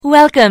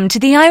Welcome to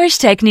the Irish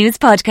Tech News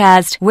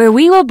podcast, where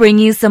we will bring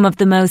you some of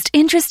the most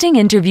interesting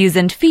interviews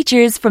and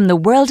features from the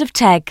world of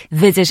tech.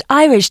 Visit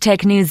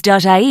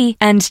irishtechnews.ie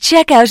and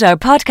check out our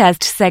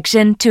podcast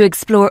section to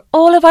explore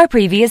all of our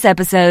previous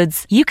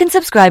episodes. You can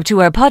subscribe to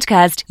our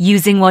podcast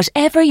using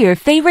whatever your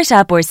favourite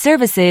app or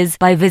service is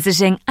by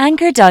visiting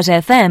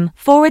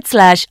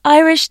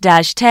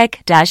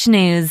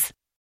anchor.fm/Irish-Tech-News.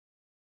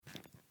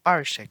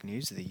 Irish Tech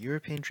News of the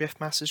European Drift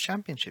Masters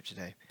Championship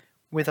today.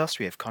 With us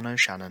we have Conor and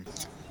Shannon.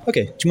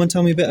 Okay, do you want to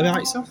tell me a bit about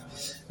yourself?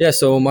 Yeah,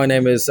 so my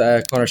name is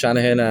Conor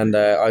Shanahan and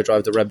I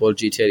drive the Red Bull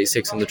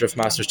GT86 in the Drift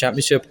Masters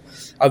Championship.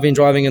 I've been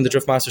driving in the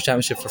Drift Masters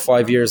Championship for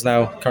 5 years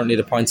now, currently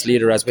the points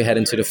leader as we head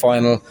into the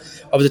final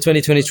of the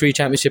 2023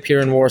 Championship here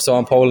in Warsaw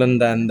in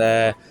Poland, and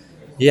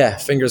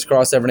fingers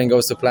crossed everything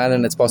goes to plan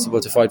and it's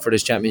possible to fight for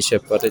this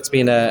championship. But it's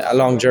been a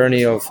long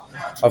journey of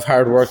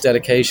hard work,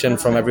 dedication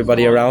from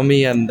everybody around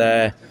me, and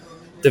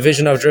the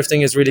vision of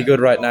drifting is really good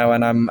right now,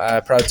 and I'm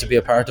proud to be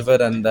a part of it,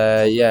 and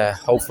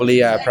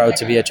hopefully proud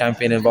to be a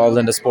champion involved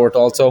in the sport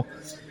also.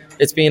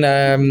 It's been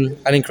an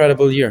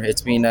incredible year.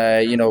 It's been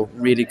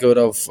really good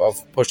of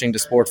pushing the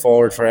sport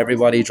forward for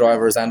everybody,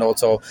 drivers, and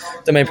also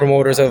the main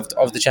promoters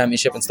of the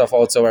championship and stuff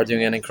also are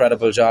doing an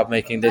incredible job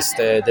making this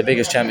the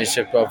biggest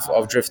championship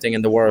of drifting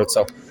in the world.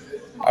 So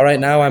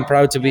right now I'm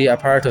proud to be a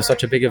part of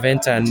such a big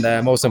event, and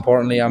most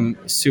importantly I'm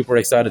super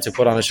excited to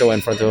put on a show in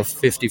front of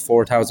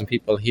 54,000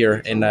 people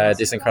here in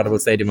this incredible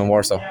stadium in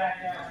Warsaw.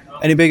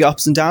 Any big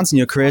ups and downs in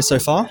your career so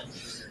far?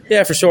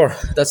 Yeah, for sure.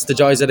 That's the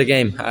joys of the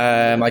game.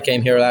 I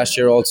came here last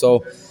year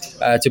also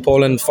to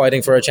Poland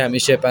fighting for a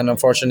championship, and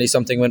unfortunately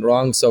something went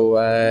wrong. So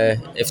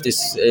if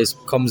this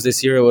comes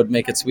this year, it would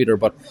make it sweeter.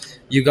 But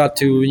you got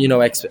to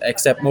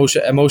accept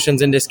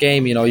emotions in this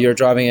game. You're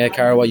driving a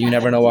car, well, you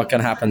never know what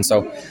can happen.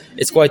 So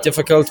it's quite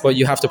difficult, but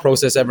you have to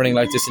process everything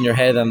like this in your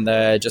head, and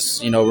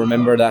just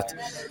remember that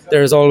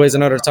there is always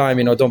another time.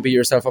 Don't beat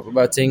yourself up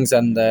about things,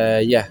 and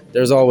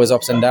there's always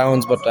ups and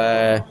downs. But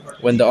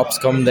when the ups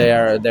come,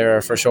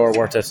 they're for sure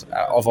worth it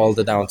of all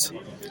the downs.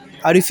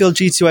 How do you feel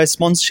G2A's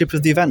sponsorship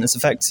of the event has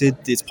affected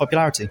its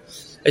popularity?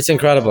 It's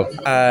incredible.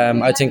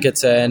 I think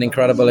it's an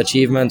incredible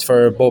achievement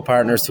for both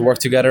partners to work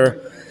together,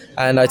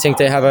 and I think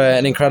they have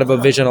an incredible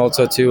vision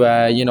also to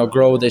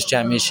grow this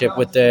championship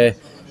with the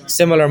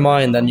similar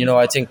mind. And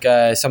I think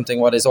something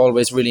what is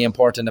always really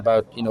important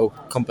about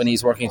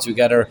companies working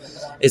together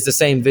is the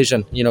same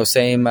vision,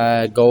 same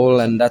goal,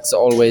 and that's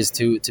always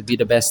to be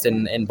the best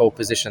in both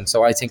positions.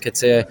 So I think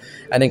it's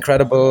an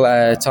incredible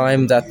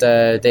time that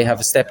they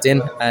have stepped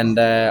in, and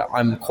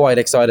I'm quite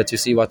excited to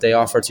see what they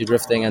offer to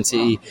drifting and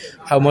see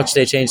how much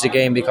they change the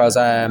game, because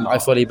I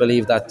fully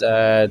believe that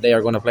they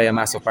are going to play a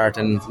massive part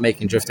in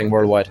making drifting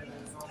worldwide.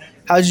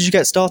 How did you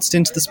get started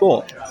into the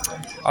sport?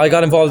 I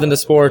got involved in the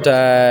sport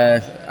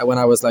when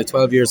I was like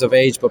 12 years of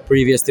age, but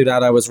previous to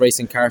that I was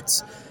racing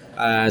karts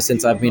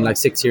since I've been like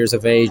 6 years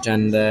of age,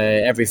 and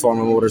every form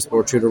of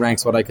motorsport through the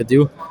ranks what I could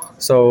do.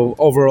 So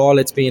overall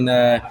it's been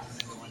a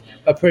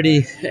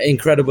pretty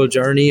incredible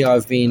journey.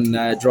 I've been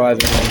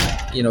driving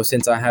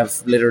since I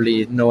have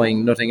literally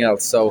knowing nothing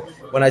else. So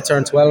when I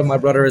turned 12, my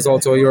brother is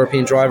also a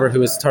European driver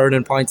who is third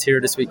in points here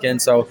this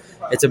weekend, so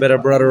it's a bit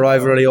of brother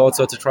rivalry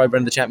also to try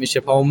bring the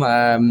championship home.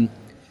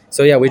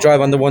 We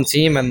drive on the one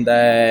team, and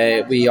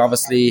I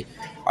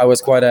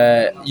was quite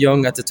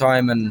young at the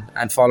time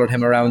and followed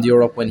him around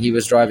Europe when he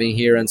was driving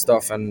here and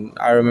stuff. And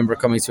I remember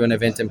coming to an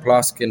event in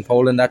Plock in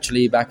Poland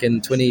actually back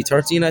in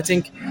 2013 I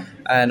think,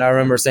 and I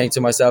remember saying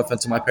to myself and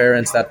to my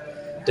parents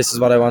that this is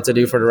what I want to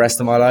do for the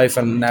rest of my life.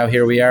 And now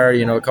here we are,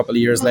 a couple of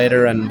years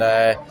later, and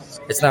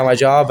it's now my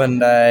job,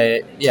 and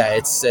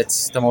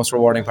it's the most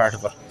rewarding part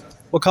of it.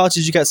 What car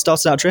did you get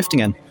started out drifting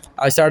in?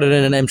 I started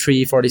in an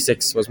M3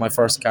 46, was my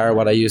first car,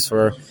 what I used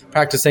for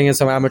practicing in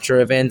some amateur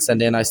events, and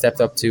then I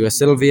stepped up to a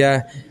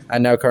Sylvia,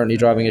 and now currently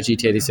driving a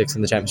GT86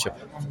 in the championship.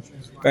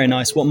 Very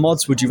nice. What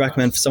mods would you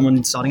recommend for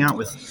someone starting out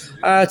with?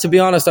 To be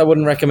honest, I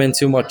wouldn't recommend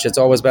too much. It's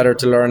always better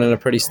to learn in a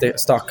pretty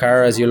stock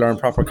car as you learn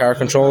proper car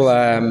control.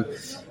 I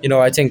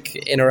think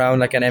in around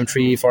like an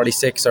M3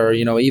 46 or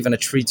even a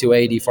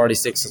 3280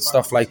 46,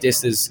 stuff like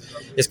this is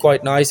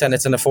quite nice, and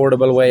it's an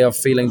affordable way of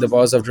feeling the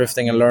buzz of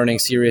drifting and learning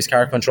serious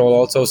car control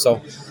also.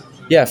 So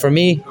yeah, for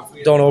me,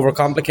 don't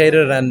overcomplicate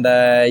it, and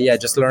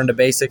just learn the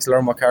basics,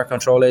 learn what car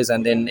control is,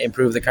 and then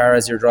improve the car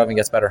as your driving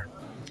gets better.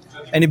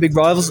 Any big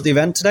rivals at the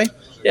event today?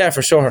 Yeah,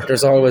 for sure.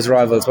 There's always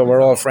rivals, but we're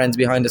all friends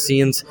behind the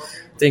scenes.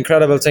 The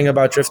incredible thing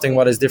about drifting,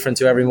 what is different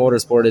to every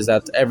motorsport, is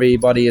that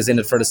everybody is in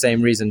it for the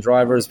same reason.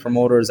 Drivers,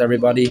 promoters,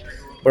 everybody.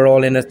 We're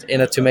all in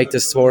it to make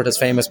this sport as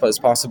famous as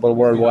possible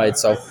worldwide.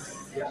 So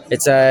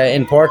it's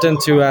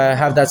important to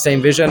have that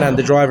same vision, and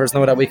the drivers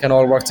know that we can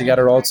all work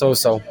together also.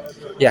 So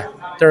yeah,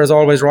 there is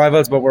always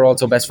rivals, but we're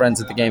also best friends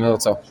at the game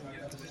also.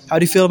 How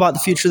do you feel about the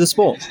future of the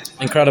sport?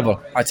 Incredible.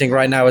 I think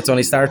right now it's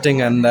only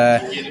starting, and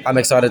I'm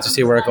excited to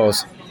see where it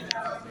goes.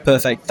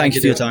 Perfect. Thank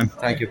you for your time.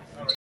 Thank you.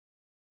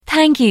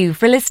 Thank you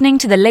for listening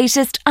to the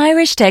latest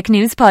Irish Tech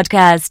News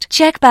podcast.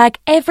 Check back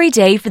every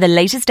day for the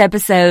latest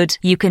episode.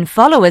 You can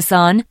follow us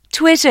on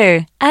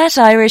Twitter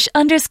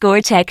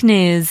 @Irish_Tech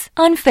News,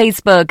 on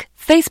Facebook,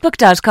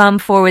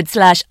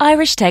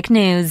 facebook.com/Irish Tech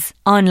News.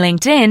 On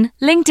LinkedIn,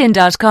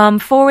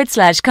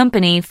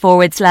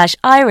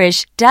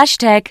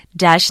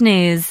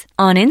 linkedin.com/company/Irish-tech-news.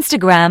 On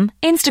Instagram,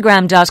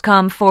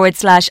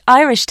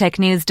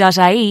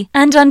 instagram.com/IrishTechNews.ie.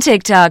 And on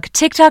TikTok,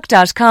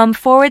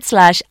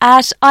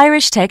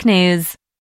 tiktok.com/@Irish Tech News.